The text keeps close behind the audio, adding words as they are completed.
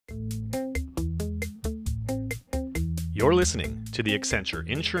You're listening to the Accenture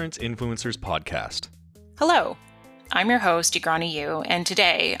Insurance Influencers Podcast. Hello, I'm your host, Igrani Yu, and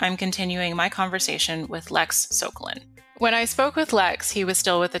today I'm continuing my conversation with Lex Sokolin. When I spoke with Lex, he was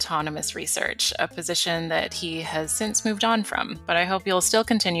still with Autonomous Research, a position that he has since moved on from, but I hope you'll still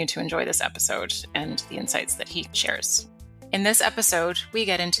continue to enjoy this episode and the insights that he shares. In this episode, we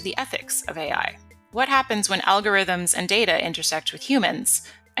get into the ethics of AI. What happens when algorithms and data intersect with humans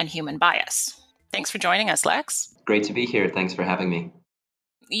and human bias? Thanks for joining us, Lex. Great to be here. Thanks for having me.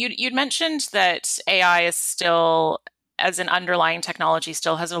 You'd mentioned that AI is still, as an underlying technology,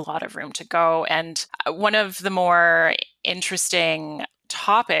 still has a lot of room to go. And one of the more interesting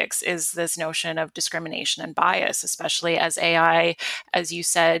topics is this notion of discrimination and bias, especially as AI, as you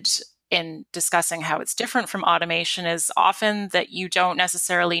said, in discussing how it's different from automation, is often that you don't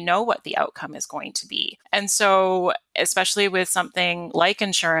necessarily know what the outcome is going to be. And so, especially with something like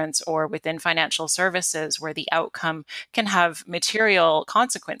insurance or within financial services, where the outcome can have material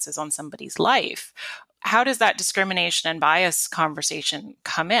consequences on somebody's life, how does that discrimination and bias conversation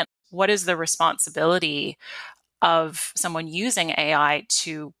come in? What is the responsibility of someone using AI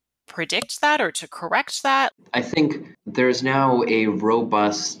to predict that or to correct that? I think there's now a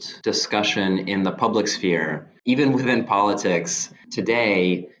robust discussion in the public sphere, even within politics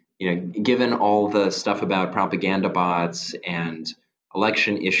today, given all the stuff about propaganda bots and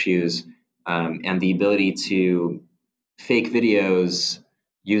election issues, and the ability to fake videos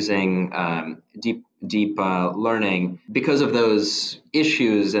using deep learning. Because of those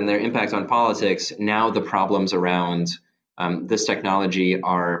issues and their impact on politics, now the problems around this technology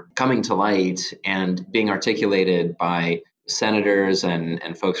are coming to light and being articulated by senators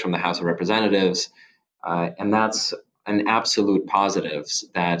and folks from the House of Representatives. And that's an absolute positive,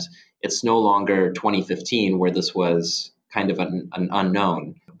 that it's no longer 2015 where this was kind of an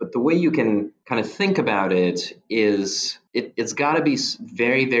unknown. But the way you can kind of think about it is it's got to be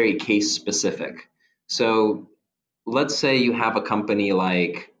very, very case specific. So let's say you have a company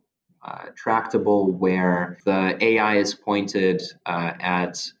like Tractable, where the AI is pointed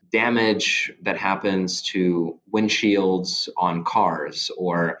at damage that happens to windshields on cars,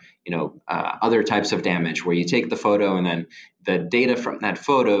 or other types of damage, where you take the photo and then the data from that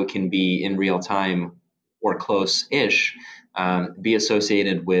photo can be in real time or close-ish, be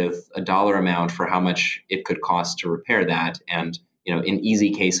associated with a dollar amount for how much it could cost to repair that. And in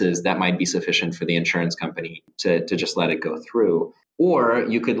easy cases, that might be sufficient for the insurance company to just let it go through. Or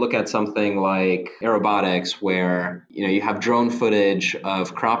you could look at something like aerobotics, where you have drone footage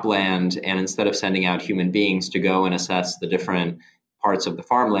of cropland, and instead of sending out human beings to go and assess the different parts of the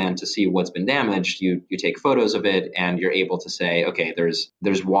farmland to see what's been damaged, you take photos of it, and you're able to say, okay,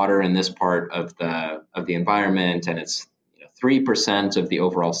 there's water in this part of the environment, and it's 3% of the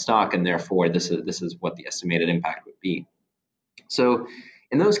overall stock, and therefore this is what the estimated impact would be. So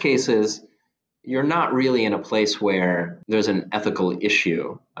in those cases, you're not really in a place where there's an ethical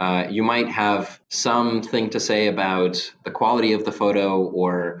issue. You might have something to say about the quality of the photo,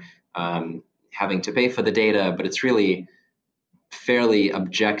 or having to pay for the data, but it's really fairly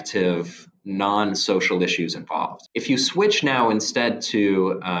objective, non-social issues involved. If you switch now instead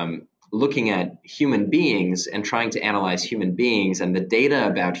to looking at human beings and trying to analyze human beings and the data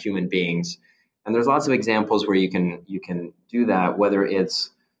about human beings, and there's lots of examples where you can do that, whether it's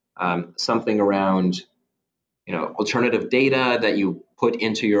something around, alternative data that you put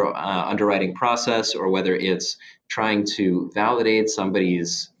into your underwriting process, or whether it's trying to validate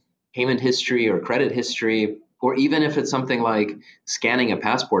somebody's payment history or credit history, or even if it's something like scanning a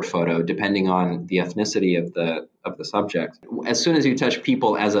passport photo, depending on the ethnicity of the subject. As soon as you touch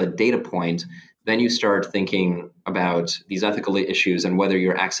people as a data point, then you start thinking about these ethical issues and whether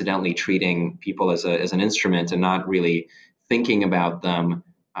you're accidentally treating people as an instrument and not really thinking about them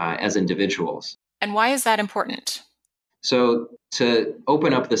as individuals. And why is that important? So to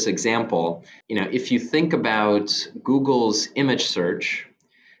open up this example, if you think about Google's image search,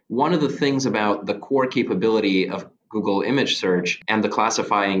 one of the things about the core capability of Google image search and the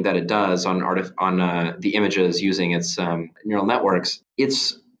classifying that it does on the images using its neural networks,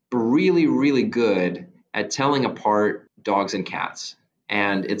 it's really, really good at telling apart dogs and cats.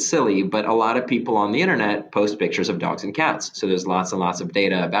 And it's silly, but a lot of people on the internet post pictures of dogs and cats. So there's lots and lots of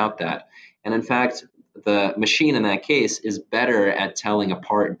data about that. And in fact, the machine in that case is better at telling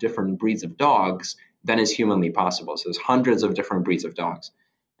apart different breeds of dogs than is humanly possible. So there's hundreds of different breeds of dogs.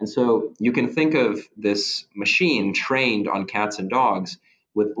 And so you can think of this machine trained on cats and dogs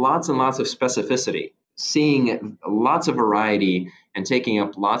with lots and lots of specificity, seeing lots of variety and taking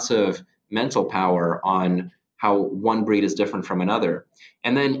up lots of mental power on how one breed is different from another.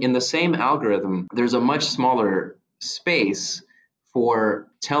 And then in the same algorithm, there's a much smaller space for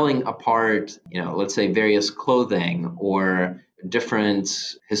telling apart, let's say various clothing or different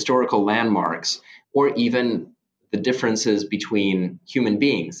historical landmarks, or even the differences between human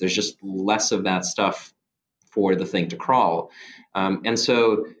beings. There's just less of that stuff for the thing to crawl. And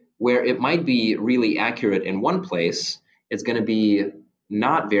so where it might be really accurate in one place, it's going to be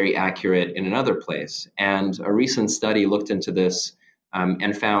not very accurate in another place. And a recent study looked into this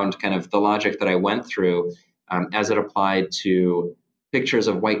and found kind of the logic that I went through as it applied to pictures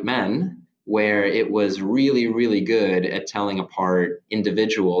of white men, where it was really, really good at telling apart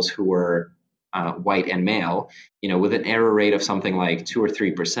individuals who were white and male, with an error rate of something like 2 or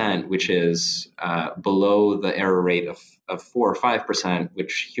 3%, which is below the error rate of 4 or 5%,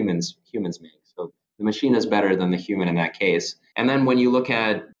 which humans make. So the machine is better than the human in that case. And then when you look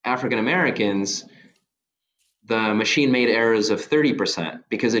at African Americans, the machine made errors of 30%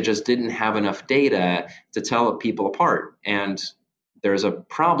 because it just didn't have enough data to tell people apart. And there's a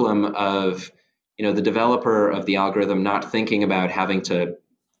problem of, the developer of the algorithm not thinking about having to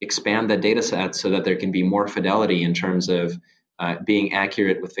expand that data set so that there can be more fidelity in terms of being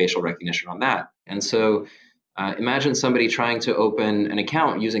accurate with facial recognition on that. And so imagine somebody trying to open an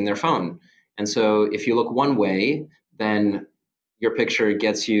account using their phone. And so if you look one way, then your picture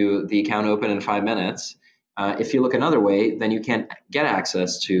gets you the account open in 5 minutes. If you look another way, then you can't get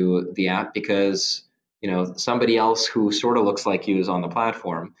access to the app because somebody else who sort of looks like you is on the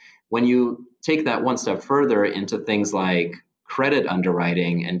platform. When you take that one step further into things like credit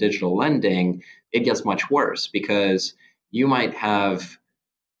underwriting and digital lending, it gets much worse because you might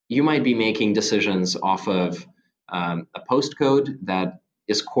be making decisions off of a postcode that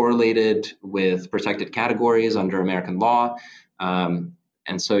is correlated with protected categories under American law. And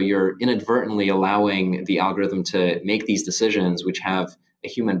so you're inadvertently allowing the algorithm to make these decisions which have a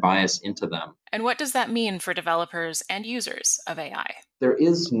human bias into them. And what does that mean for developers and users of AI? There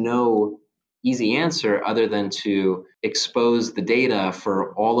is no easy answer other than to expose the data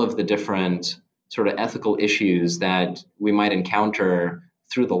for all of the different sort of ethical issues that we might encounter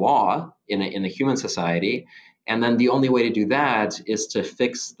through the law in a human society. And then the only way to do that is to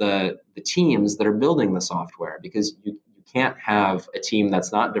fix the teams that are building the software, because you can't have a team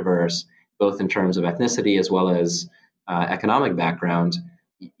that's not diverse, both in terms of ethnicity as well as economic background.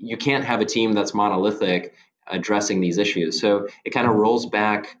 You can't have a team that's monolithic addressing these issues. So it kind of rolls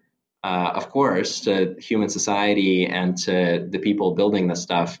back, of course, to human society and to the people building this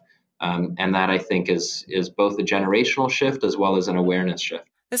stuff. And that, I think, is both a generational shift as well as an awareness shift.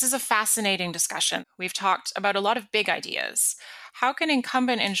 This is a fascinating discussion. We've talked about a lot of big ideas. How can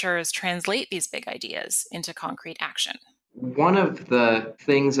incumbent insurers translate these big ideas into concrete action? One of the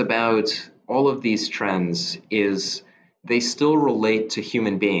things about all of these trends is they still relate to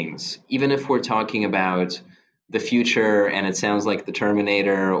human beings. Even if we're talking about the future and it sounds like the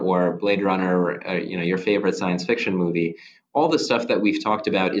Terminator or Blade Runner, or, your favorite science fiction movie, all the stuff that we've talked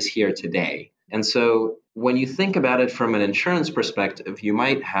about is here today. And so when you think about it from an insurance perspective, you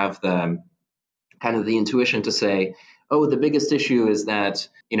might have the kind of the intuition to say, oh, the biggest issue is that,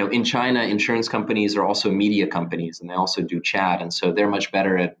 in China, insurance companies are also media companies and they also do chat. And so they're much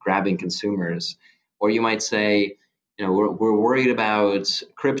better at grabbing consumers. Or you might say, we're worried about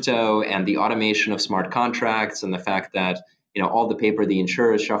crypto and the automation of smart contracts and the fact that, all the paper the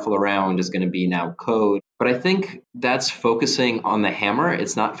insurers shuffle around is going to be now code. But I think that's focusing on the hammer.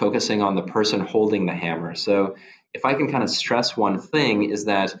 It's not focusing on the person holding the hammer. So if I can kind of stress one thing, is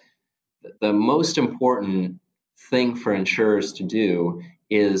that the most important thing for insurers to do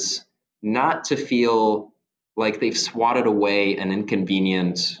is not to feel like they've swatted away an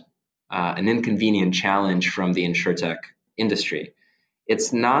inconvenient challenge from the insurtech industry.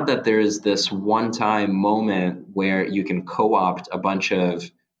 It's not that there's this one-time moment where you can co-opt a bunch of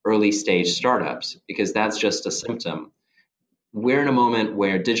early stage startups, because that's just a symptom. We're in a moment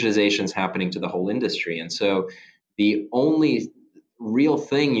where digitization is happening to the whole industry. And so the only real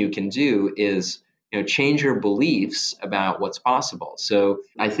thing you can do is change your beliefs about what's possible. So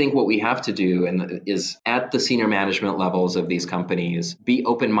I think what we have to do is at the senior management levels of these companies, be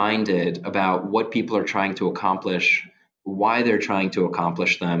open-minded about what people are trying to accomplish, why they're trying to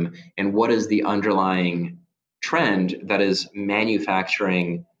accomplish them, and what is the underlying trend that is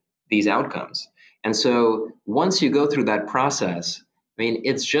manufacturing these outcomes. And so once you go through that process,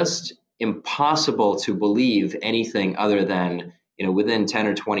 it's just impossible to believe anything other than, within 10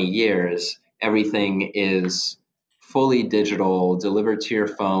 or 20 years, everything is fully digital, delivered to your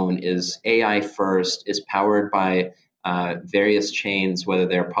phone, is AI first, is powered by various chains, whether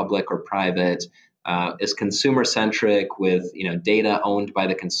they're public or private, is consumer centric with data owned by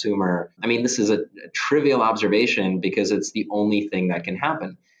the consumer. I mean, this is a trivial observation because it's the only thing that can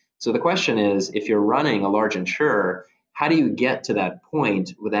happen. So the question is, if you're running a large insurer, how do you get to that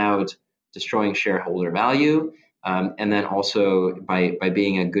point without destroying shareholder value? And then also by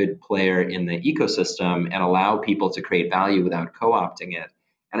being a good player in the ecosystem and allow people to create value without co-opting it.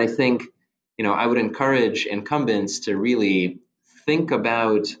 And I think, I would encourage incumbents to really think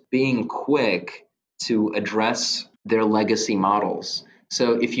about being quick to address their legacy models.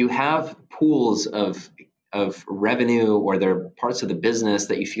 So if you have pools of revenue or there are parts of the business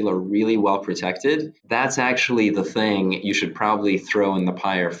that you feel are really well protected, that's actually the thing you should probably throw in the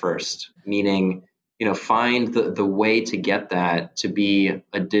pyre first, meaning, find the way to get that to be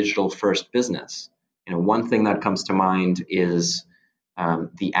a digital first business. One thing that comes to mind is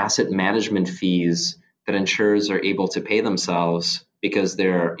the asset management fees that insurers are able to pay themselves because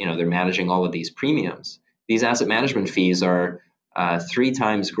they're managing all of these premiums. These asset management fees are 3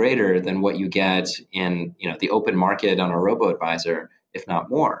 times greater than what you get in the open market on a robo-advisor, if not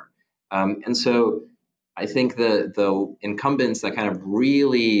more. And so I think the incumbents that kind of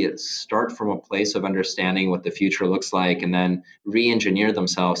really start from a place of understanding what the future looks like and then re-engineer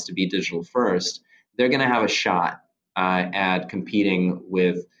themselves to be digital first, they're going to have a shot at competing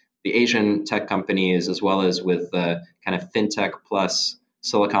with the Asian tech companies as well as with the kind of fintech plus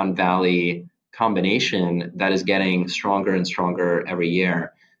Silicon Valley combination that is getting stronger and stronger every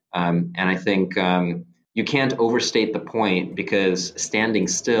year. And I think you can't overstate the point because standing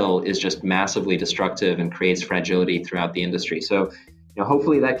still is just massively destructive and creates fragility throughout the industry. So,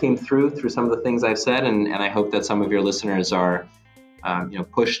 hopefully that came through some of the things I've said, and I hope that some of your listeners are,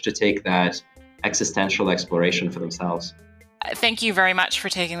 pushed to take that existential exploration for themselves. Thank you very much for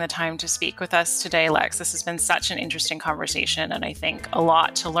taking the time to speak with us today, Lex. This has been such an interesting conversation, and I think a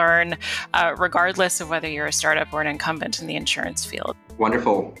lot to learn, regardless of whether you're a startup or an incumbent in the insurance field.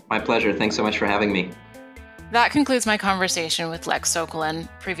 Wonderful. My pleasure. Thanks so much for having me. That concludes my conversation with Lex Sokolin,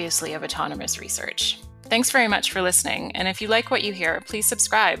 previously of Autonomous Research. Thanks very much for listening, and if you like what you hear, please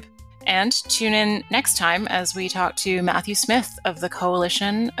subscribe. And tune in next time as we talk to Matthew Smith of the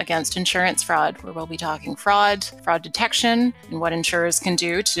Coalition Against Insurance Fraud, where we'll be talking fraud detection, and what insurers can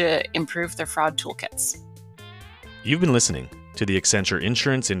do to improve their fraud toolkits. You've been listening to the Accenture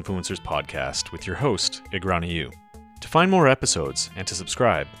Insurance Influencers podcast with your host, Igrani Yu. To find more episodes and to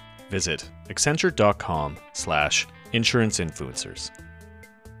subscribe, visit accenture.com/insuраnceinfluencers.